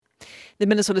The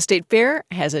Minnesota State Fair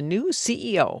has a new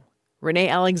CEO. Renee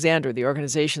Alexander, the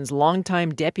organization's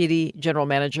longtime deputy general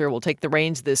manager, will take the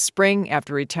reins this spring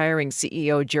after retiring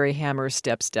CEO Jerry Hammer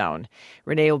steps down.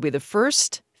 Renee will be the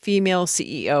first female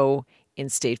CEO in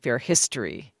State Fair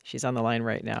history. She's on the line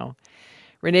right now.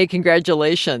 Renee,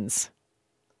 congratulations.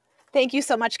 Thank you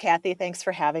so much, Kathy. Thanks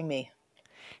for having me.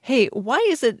 Hey, what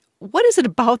is it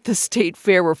about the State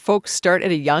Fair where folks start at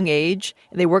a young age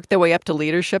and they work their way up to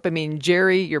leadership? I mean,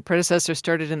 Jerry, your predecessor,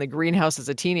 started in the greenhouse as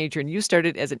a teenager, and you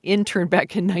started as an intern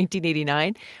back in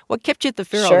 1989. What kept you at the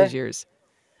fair all these years?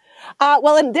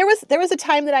 Well, and there was a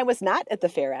time that I was not at the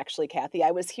fair, actually, Kathy.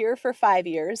 I was here for 5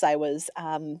 years. I was,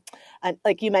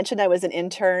 like you mentioned, I was an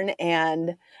intern,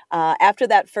 and after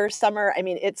that first summer, I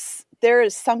mean, there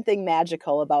is something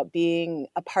magical about being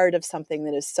a part of something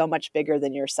that is so much bigger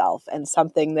than yourself, and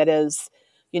something that is,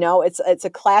 it's a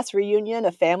class reunion,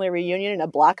 a family reunion, and a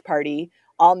block party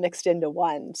all mixed into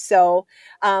one. So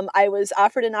I was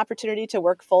offered an opportunity to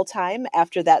work full time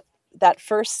after that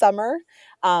first summer.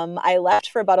 I left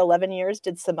for about 11 years,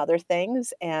 did some other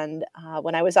things. And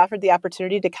when I was offered the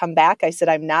opportunity to come back, I said,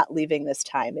 I'm not leaving this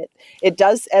time. It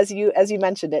does, as you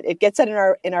mentioned, it gets in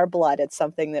our blood. It's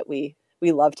something that we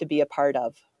love to be a part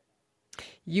of.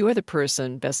 You are the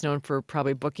person best known for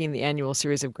probably booking the annual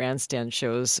series of grandstand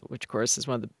shows, which, of course, is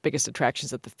one of the biggest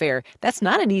attractions at the fair. That's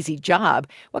not an easy job.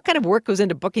 What kind of work goes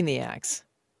into booking the acts?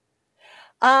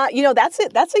 That's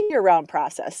it. That's a year-round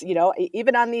process.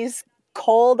 Even on these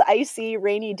cold, icy,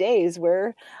 rainy days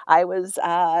where I was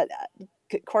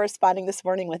corresponding this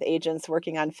morning with agents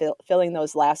working on filling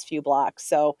those last few blocks.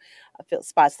 So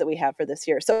spots that we have for this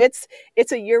year. So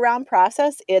it's a year-round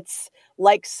process. It's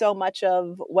like so much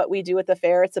of what we do at the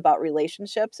fair. It's about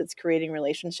relationships. It's creating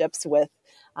relationships with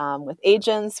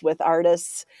agents, with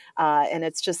artists, and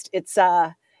it's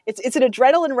an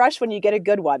adrenaline rush when you get a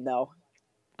good one, though.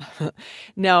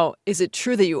 Now, is it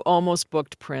true that you almost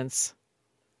booked Prince?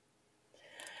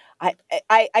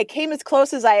 I came as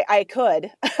close as I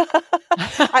could.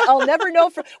 I'll never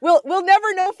know we'll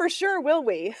never know for sure, will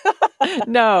we?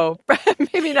 No,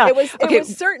 maybe not. It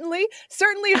was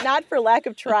certainly not for lack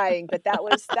of trying, but that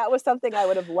was something I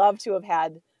would have loved to have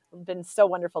had. Been so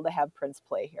wonderful to have Prince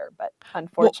play here, but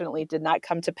unfortunately did not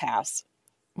come to pass.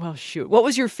 Well, shoot. What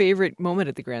was your favorite moment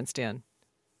at the grandstand?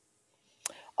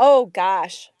 Oh,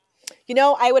 gosh.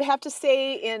 I would have to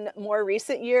say in more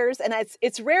recent years, and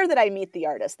it's rare that I meet the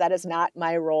artist. That is not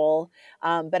my role.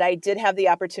 But I did have the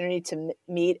opportunity to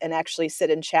meet and actually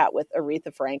sit and chat with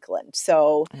Aretha Franklin.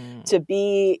 So to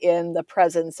be in the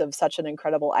presence of such an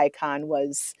incredible icon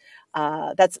was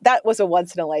that was a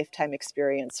once in a lifetime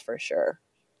experience for sure.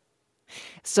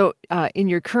 So in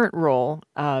your current role,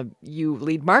 you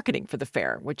lead marketing for the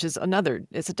fair, which is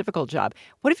it's a difficult job.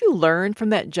 What have you learned from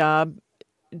that job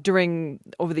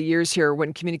over the years here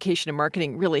when communication and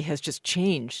marketing really has just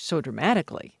changed so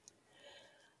dramatically?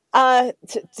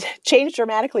 Changed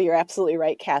dramatically. You're absolutely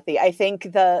right, Kathy. I think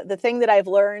the thing that I've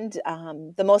learned,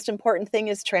 the most important thing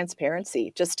is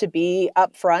transparency, just to be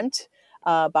upfront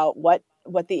about what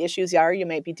the issues are you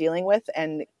might be dealing with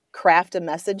and craft a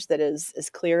message that is as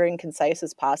clear and concise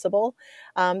as possible.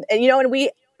 And we,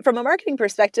 from a marketing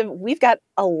perspective, we've got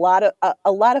a lot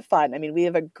of fun. I mean, we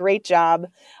have a great job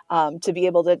to be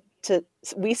able to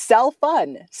we sell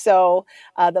fun. So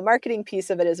the marketing piece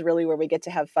of it is really where we get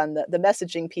to have fun. The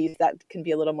messaging piece, that can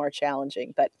be a little more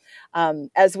challenging. But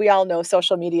as we all know,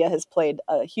 social media has played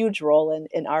a huge role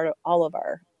in all of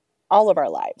our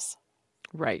lives.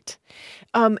 Right.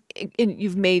 And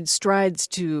you've made strides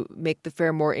to make the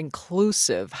fair more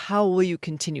inclusive. How will you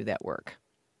continue that work?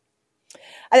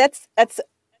 That's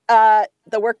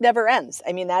the work never ends.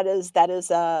 I mean, that is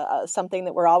something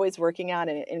that we're always working on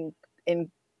in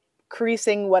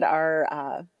increasing what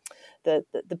our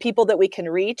the people that we can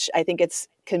reach. I think it's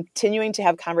continuing to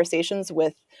have conversations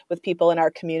with people in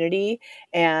our community,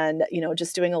 and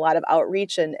just doing a lot of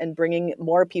outreach and bringing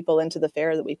more people into the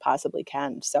fair that we possibly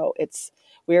can. So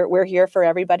we're here for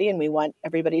everybody, and we want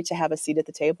everybody to have a seat at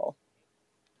the table.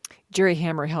 Jerry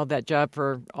Hammer held that job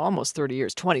for almost 30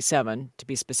 years, 27 to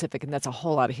be specific, and that's a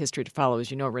whole lot of history to follow,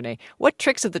 as you know, Renee. What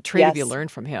tricks of the trade have you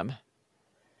learned from him?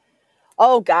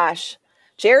 Oh, gosh.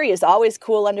 Jerry is always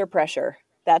cool under pressure.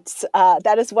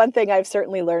 That is one thing I've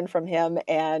certainly learned from him.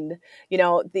 And,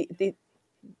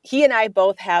 he and I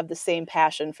both have the same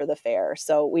passion for the fair.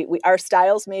 So our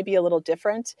styles may be a little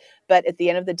different, but at the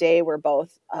end of the day, we're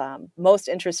both most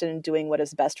interested in doing what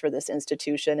is best for this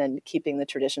institution and keeping the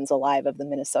traditions alive of the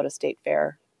Minnesota State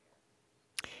Fair.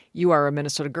 You are a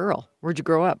Minnesota girl. Where'd you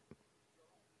grow up?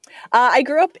 I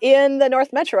grew up in the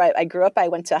North Metro. I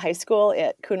went to high school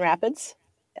at Coon Rapids,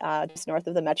 just north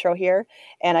of the metro here.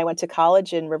 And I went to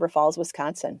college in River Falls,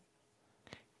 Wisconsin.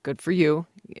 Good for you.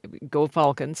 Go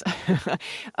Falcons.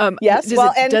 Yes.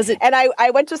 And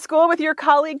I went to school with your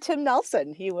colleague, Tim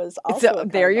Nelson. He was also a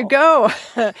there you go.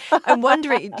 I'm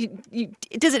wondering,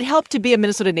 does it help to be a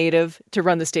Minnesota native to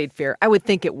run the state fair? I would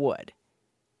think it would.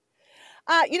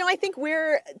 I think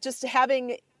we're just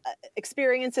having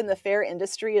experience in the fair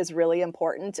industry is really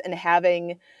important, and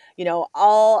having,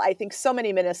 I think so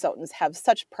many Minnesotans have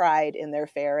such pride in their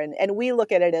fair, and we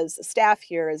look at it as staff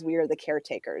here as we are the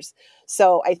caretakers.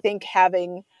 So I think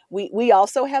we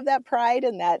also have that pride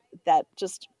and that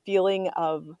just feeling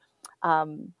of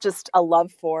just a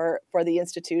love for the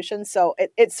institution. So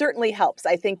it certainly helps.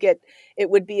 I think it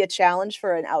would be a challenge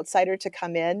for an outsider to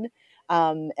come in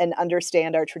and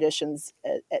understand our traditions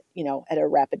at a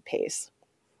rapid pace.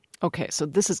 Okay, so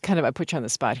this is kind of, I put you on the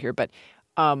spot here, but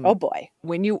oh boy,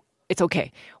 it's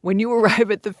okay. When you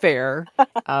arrive at the fair,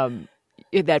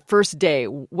 that first day,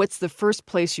 what's the first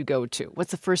place you go to? What's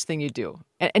the first thing you do?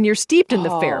 And you're steeped in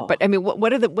the fair, but I mean,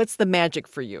 what's the magic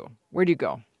for you? Where do you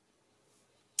go?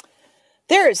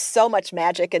 There is so much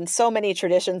magic and so many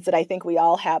traditions that I think we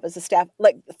all have as a staff.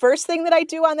 Like, the first thing that I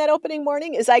do on that opening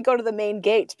morning is I go to the main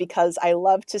gate because I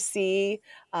love to see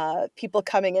people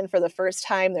coming in for the first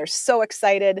time. They're so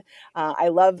excited. I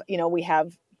love, we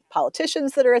have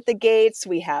politicians that are at the gates.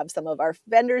 We have some of our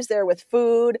vendors there with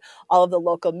food, all of the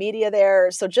local media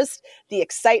there. So just the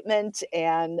excitement,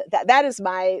 and that is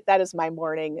my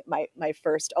morning. My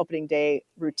first opening day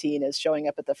routine is showing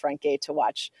up at the front gate to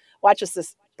watch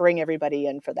us bring everybody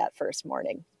in for that first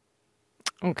morning.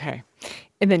 Okay.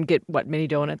 And then get mini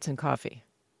donuts and coffee?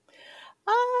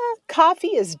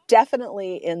 Coffee is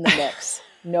definitely in the mix.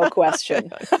 No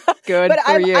question. Good but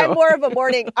for you. I'm more of a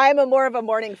morning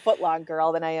footlong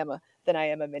girl than I am a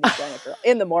mini donut girl,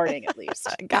 in the morning at least.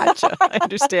 Gotcha. I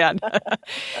understand.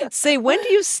 Say, when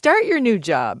do you start your new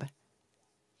job?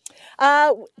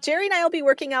 Jerry and I will be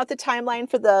working out the timeline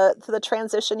for the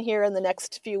transition here in the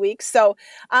next few weeks. So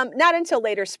not until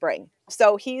later spring.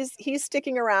 So he's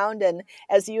sticking around, and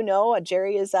as you know,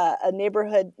 Jerry is a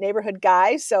neighborhood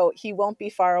guy, so he won't be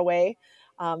far away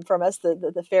from us.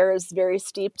 The fair is very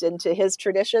steeped into his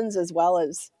traditions as well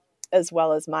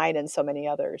as mine and so many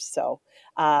others. So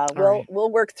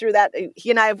we'll work through that. He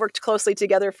and I have worked closely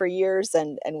together for years,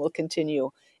 and we'll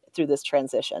continue through this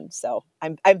transition. So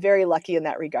I'm very lucky in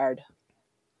that regard.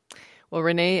 Well,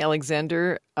 Renee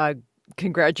Alexander,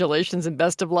 congratulations and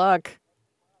best of luck.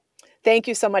 Thank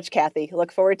you so much, Kathy.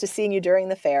 Look forward to seeing you during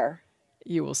the fair.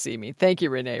 You will see me. Thank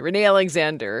you, Renee. Renee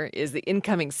Alexander is the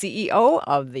incoming CEO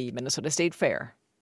of the Minnesota State Fair.